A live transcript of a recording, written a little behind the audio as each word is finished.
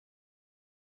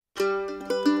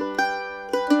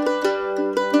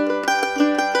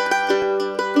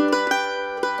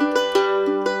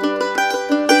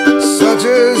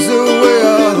just the way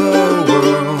of the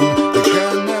world. You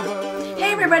can never...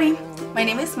 Hey everybody, my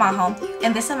name is Maho,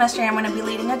 and this semester I'm going to be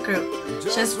leading a group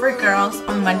just for girls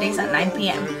on Mondays at 9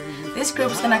 p.m. This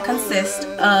group's going to consist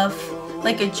of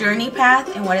like a journey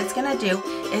path, and what it's going to do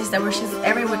is that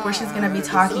every week we're just going to be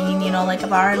talking, you know, like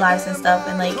about our lives and stuff,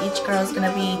 and like each girl's going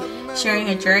to be sharing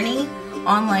a journey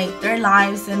on like their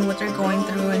lives and what they're going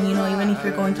through, and you know, even if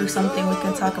you're going through something, we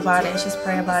can talk about it, just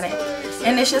pray about it.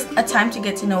 And it's just a time to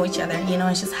get to know each other, you know,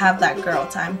 and just have that girl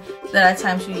time that at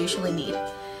times we usually need.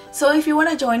 So if you want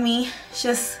to join me,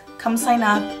 just come sign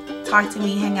up, talk to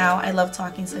me, hang out. I love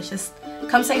talking, so just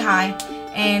come say hi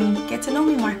and get to know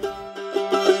me more.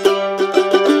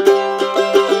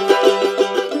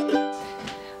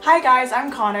 Hi guys,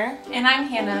 I'm Connor. And I'm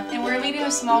Hannah, and we're leading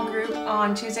a small group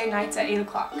on Tuesday nights at 8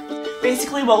 o'clock.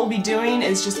 Basically what we'll be doing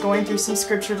is just going through some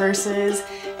scripture verses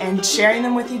and sharing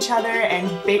them with each other and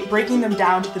breaking them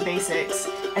down to the basics.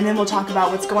 And then we'll talk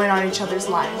about what's going on in each other's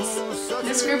lives.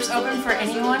 This group's open for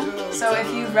anyone, so if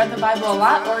you've read the Bible a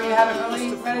lot or you haven't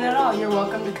really read it at all, you're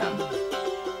welcome to come.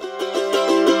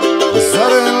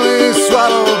 Suddenly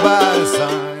swallowed by the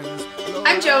signs.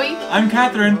 I'm Joey. I'm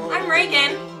Catherine. I'm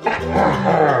Reagan.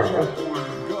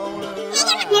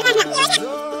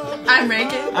 I'm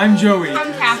Reagan. I'm Joey.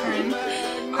 I'm Catherine.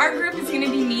 Our group is going to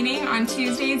be meeting on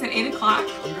Tuesdays at 8 o'clock.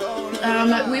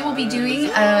 We will be doing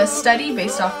a study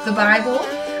based off the Bible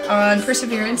on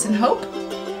perseverance and hope.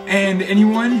 And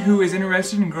anyone who is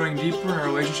interested in growing deeper in a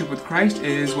relationship with Christ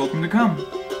is welcome to come.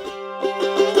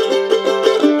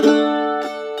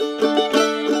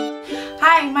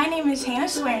 Hi, my name is Hannah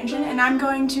Swearingen, and I'm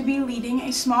going to be leading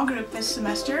a small group this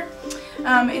semester.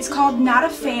 It's called Not a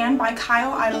Fan by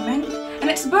Kyle Idleman, and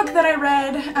it's a book that I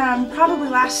read probably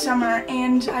last summer,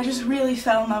 and I just really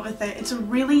fell in love with it. It's a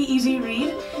really easy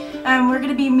read. We're going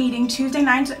to be meeting Tuesday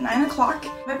nights at 9 o'clock,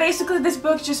 but basically this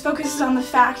book just focuses on the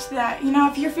fact that, you know,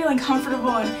 if you're feeling comfortable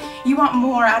and you want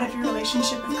more out of your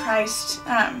relationship with Christ,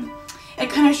 it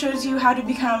kind of shows you how to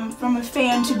become from a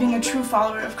fan to being a true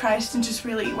follower of Christ and just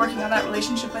really working on that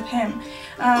relationship with Him.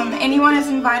 Anyone is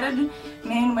invited,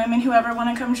 men, women, whoever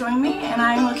want to come join me, and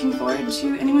I'm looking forward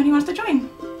to anyone who wants to join.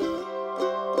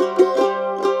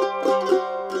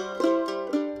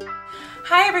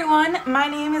 Hi everyone, my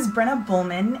name is Brenna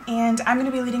Bullman, and I'm going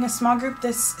to be leading a small group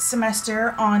this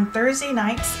semester on Thursday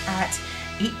nights at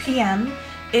 8 p.m.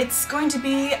 It's going to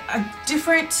be a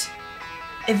different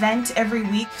event every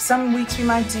week. Some weeks we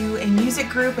might do a music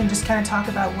group and just kind of talk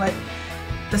about what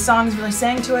the song's really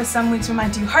saying to us. Some weeks we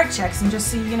might do heart checks and just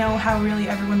see, you know, how really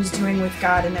everyone is doing with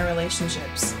God in their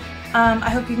relationships. I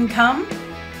hope you can come.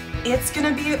 It's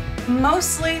going to be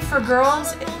mostly for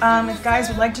girls. If guys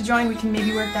would like to join, we can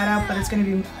maybe work that out, but it's going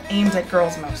to be aimed at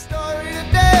girls most.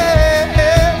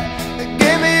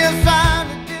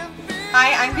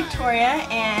 Hi, I'm Victoria,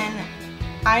 and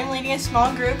I'm leading a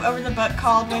small group over the book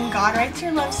called When God Writes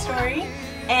Your Love Story.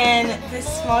 And this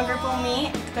small group will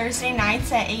meet Thursday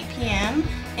nights at 8 p.m.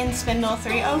 in Spindle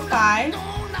 305.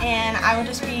 And I will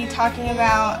just be talking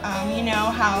about, you know,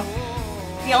 how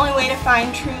the only way to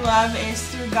find true love is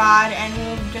through God, and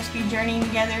we'll just be journeying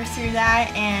together through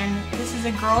that. And this is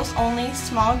a girls-only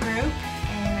small group,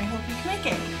 and I hope you can make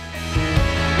it.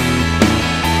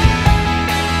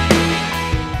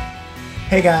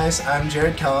 Hey guys, I'm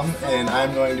Jared Kellum, and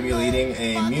I'm going to be leading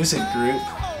a music group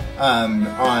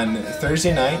on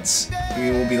Thursday nights. We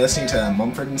will be listening to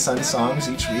Mumford & Sons songs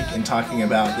each week and talking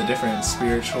about the different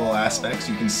spiritual aspects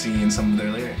you can see in some of their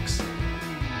lyrics.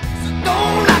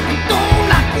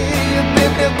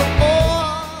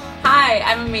 Hi,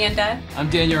 I'm Amanda. I'm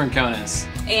Daniel Rincones.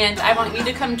 And I want you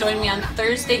to come join me on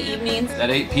Thursday evenings. At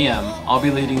 8 p.m., I'll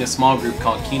be leading a small group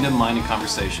called Kingdom Minded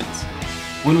Conversations.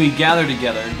 When we gather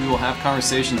together, we will have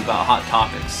conversations about hot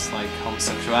topics like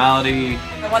homosexuality.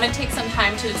 I want to take some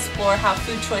time to explore how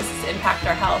food choices impact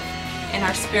our health and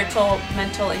our spiritual,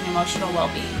 mental, and emotional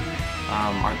well-being.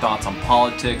 Our thoughts on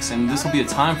politics, and this will be a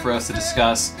time for us to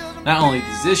discuss not only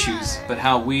these issues, but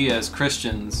how we as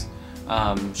Christians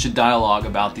should dialogue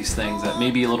about these things that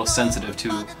may be a little sensitive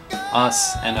to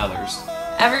us and others.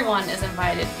 Everyone is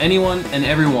invited. Anyone and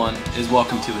everyone is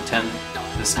welcome to attend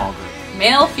this small group.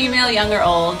 Male, female, young, or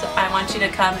old, I want you to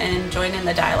come and join in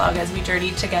the dialogue as we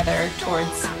journey together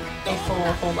towards a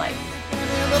whole life.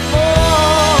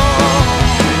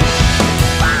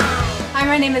 Hi,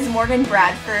 my name is Morgan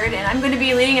Bradford, and I'm going to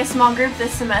be leading a small group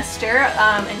this semester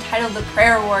entitled The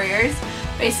Prayer Warriors.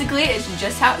 Basically, it's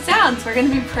just how it sounds. We're going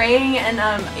to be praying, and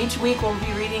each week we'll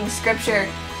be reading scripture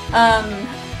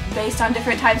based on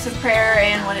different types of prayer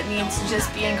and what it means to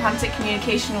just be in constant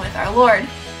communication with our Lord.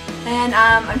 And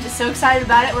I'm just so excited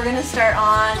about it. We're going to start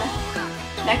on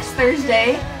next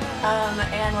Thursday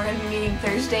and we're going to be meeting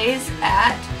Thursdays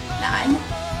at 9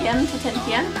 p.m. to 10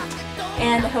 p.m.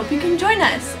 and I hope you can join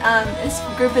us. This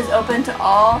group is open to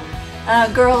all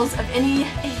girls of any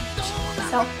age.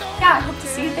 So yeah, I hope to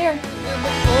see you there.